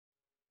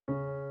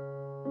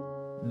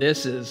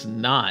This is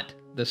not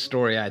the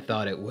story I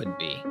thought it would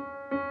be.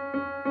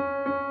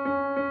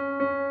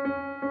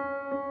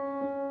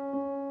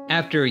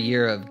 After a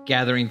year of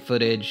gathering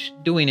footage,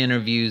 doing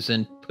interviews,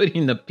 and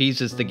putting the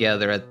pieces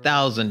together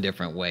 1,000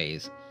 different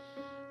ways,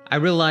 I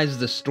realized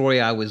the story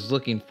I was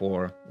looking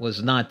for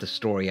was not the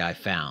story I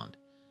found.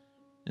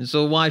 And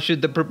so why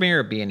should the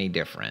premiere be any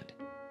different?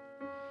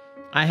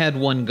 I had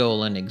one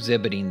goal in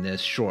exhibiting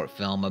this short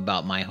film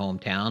about my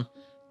hometown,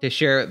 to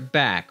share it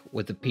back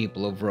with the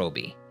people of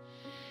Roby.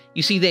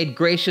 You see, they'd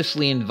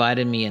graciously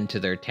invited me into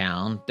their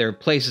town, their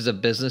places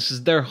of business,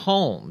 their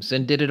homes,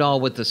 and did it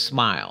all with a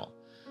smile.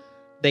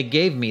 They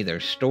gave me their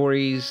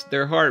stories,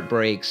 their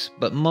heartbreaks,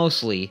 but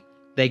mostly,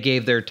 they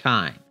gave their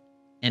time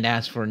and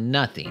asked for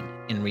nothing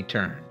in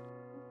return.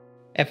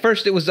 At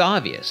first, it was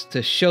obvious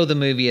to show the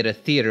movie at a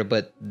theater,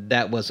 but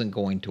that wasn't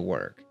going to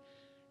work.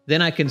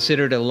 Then I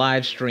considered a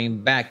live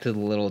stream back to the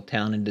little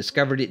town and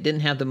discovered it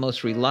didn't have the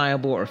most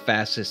reliable or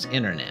fastest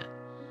internet.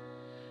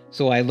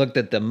 So I looked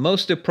at the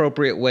most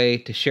appropriate way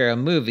to share a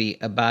movie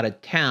about a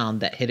town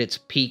that hit its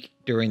peak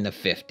during the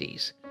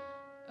 50s,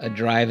 a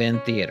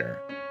drive-in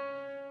theater.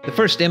 The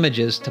first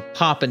images to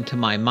pop into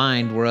my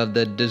mind were of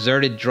the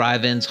deserted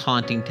drive-ins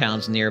haunting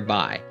towns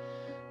nearby,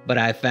 but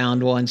I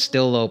found one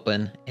still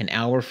open, an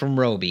hour from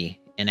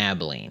Roby in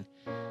Abilene.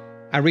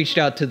 I reached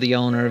out to the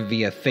owner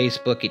via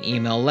Facebook and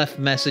email, left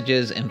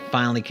messages, and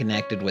finally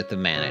connected with the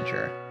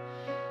manager.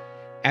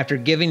 After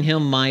giving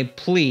him my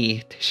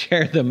plea to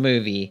share the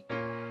movie,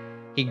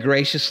 he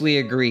graciously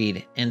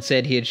agreed and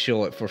said he'd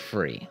show it for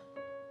free.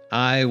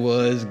 I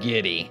was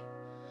giddy.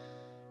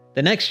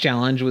 The next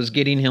challenge was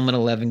getting him an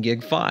 11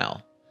 gig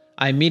file.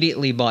 I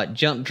immediately bought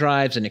jump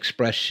drives and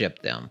express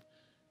shipped them.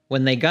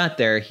 When they got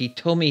there, he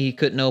told me he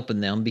couldn't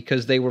open them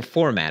because they were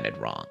formatted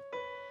wrong.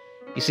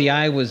 You see,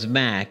 I was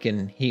Mac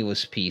and he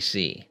was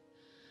PC.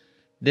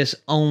 This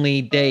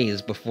only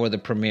days before the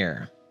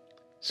premiere.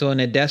 So in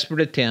a desperate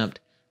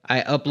attempt,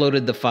 I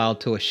uploaded the file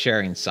to a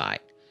sharing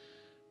site.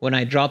 When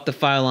I dropped the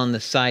file on the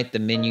site, the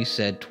menu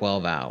said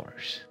 12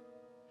 hours.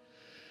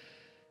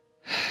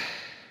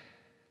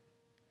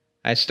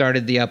 I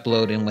started the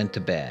upload and went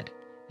to bed,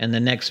 and the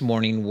next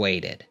morning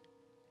waited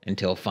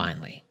until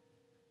finally.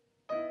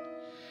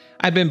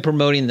 I've been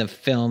promoting the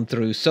film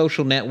through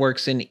social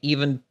networks and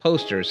even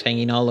posters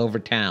hanging all over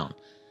town.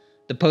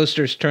 The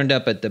posters turned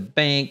up at the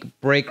bank,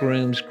 break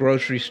rooms,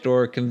 grocery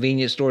store,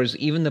 convenience stores,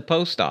 even the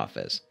post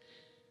office.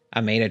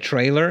 I made a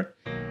trailer,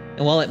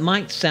 and while it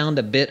might sound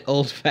a bit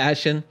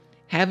old-fashioned,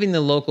 having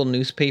the local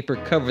newspaper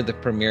cover the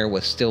premiere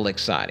was still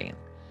exciting.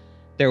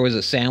 There was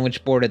a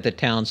sandwich board at the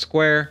town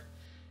square.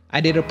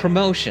 I did a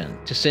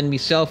promotion to send me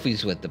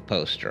selfies with the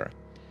poster,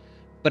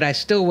 but I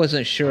still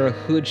wasn't sure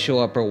who'd show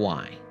up or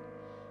why.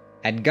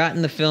 I'd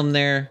gotten the film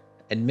there,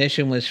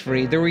 admission was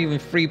free, there were even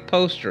free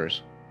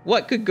posters.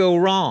 What could go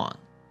wrong?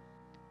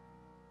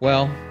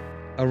 Well,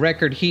 a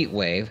record heat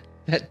wave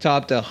that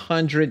topped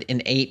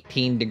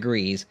 118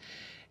 degrees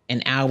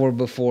an hour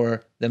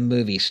before the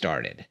movie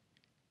started,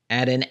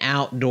 at an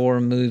outdoor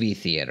movie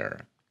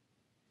theater.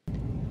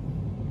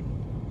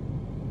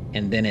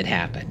 And then it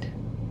happened.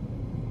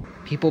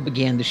 People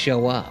began to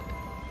show up.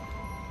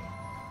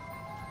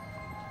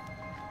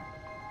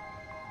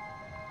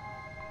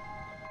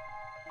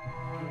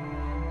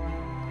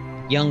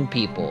 Young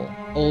people,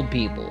 old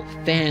people,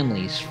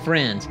 families,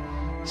 friends,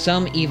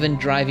 some even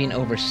driving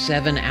over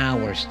 7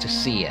 hours to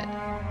see it.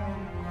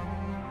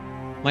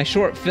 My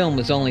short film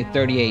was only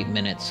 38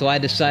 minutes, so I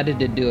decided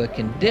to do a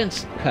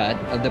condensed cut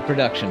of the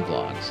production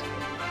vlogs.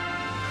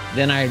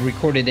 Then I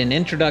recorded an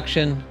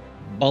introduction,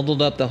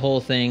 bundled up the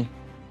whole thing,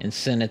 and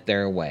sent it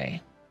their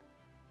way.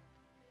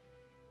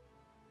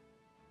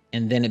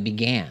 And then it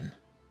began.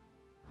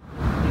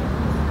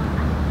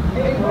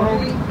 Hey,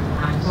 Roby.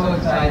 I'm so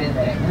excited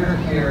that you're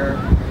here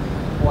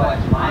to watch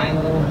my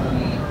little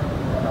movie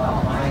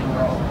about my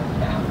world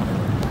down.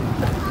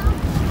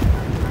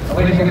 I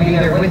wish I could be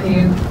there with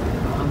you.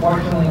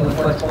 Unfortunately, with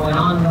what's going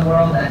on in the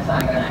world, that's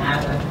not going to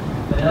happen.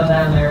 But I know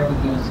that I'm there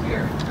with you in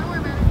spirit.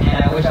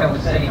 And I wish I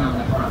was sitting on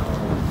the front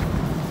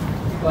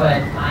row.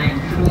 But I am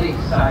truly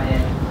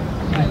excited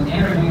to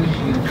introduce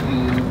you to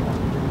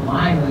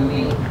my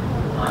movie,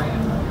 I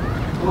Am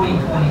Roby.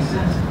 20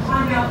 cents.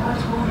 Find out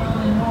what's going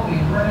on in Roby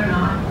and whether or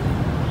not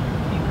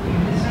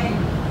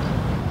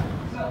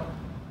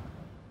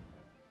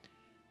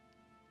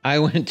I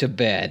went to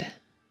bed,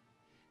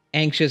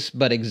 anxious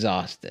but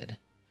exhausted.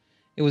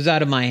 It was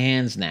out of my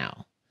hands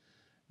now.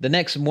 The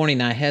next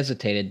morning I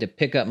hesitated to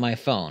pick up my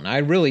phone. I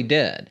really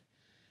did.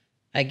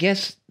 I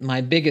guess my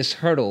biggest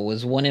hurdle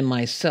was one in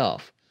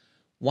myself.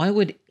 Why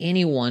would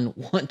anyone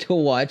want to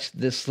watch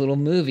this little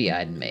movie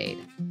I'd made?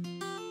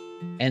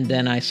 And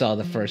then I saw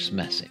the first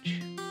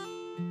message.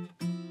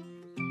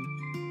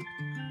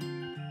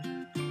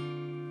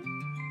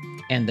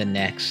 And the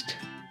next.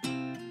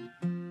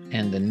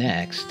 And the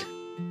next.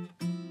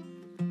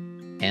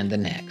 And the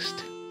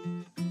next.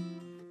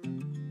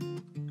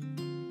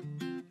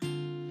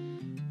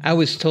 I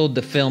was told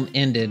the film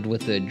ended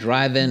with the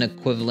drive-in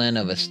equivalent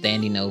of a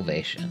standing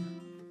ovation.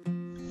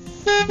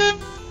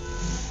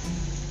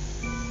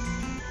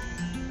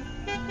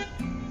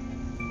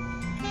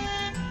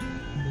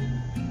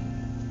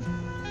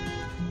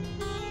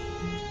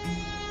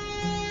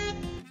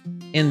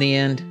 In the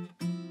end,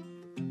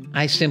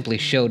 I simply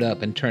showed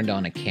up and turned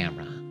on a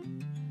camera.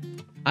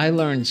 I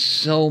learned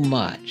so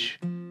much,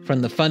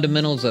 from the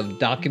fundamentals of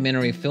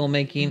documentary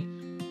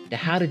filmmaking to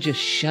how to just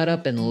shut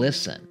up and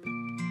listen.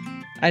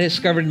 I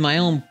discovered my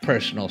own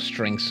personal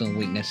strengths and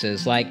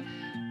weaknesses, like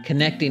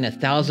connecting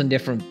 1,000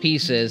 different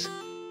pieces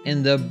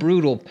in the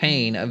brutal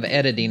pain of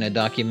editing a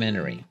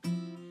documentary.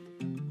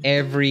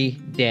 Every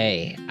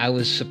day, I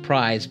was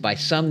surprised by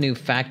some new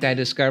fact I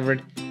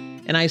discovered,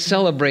 and I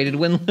celebrated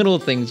when little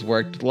things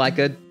worked, like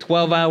a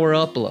 12-hour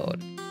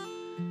upload.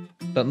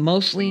 But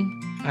mostly,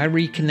 I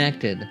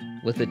reconnected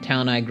with the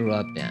town I grew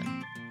up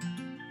in.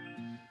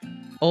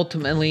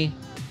 Ultimately,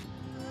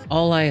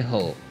 all I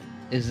hope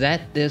is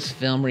that this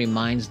film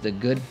reminds the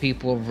good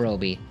people of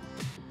Roby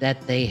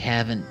that they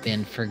haven't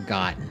been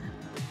forgotten,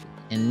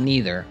 and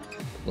neither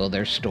will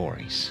their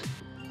stories.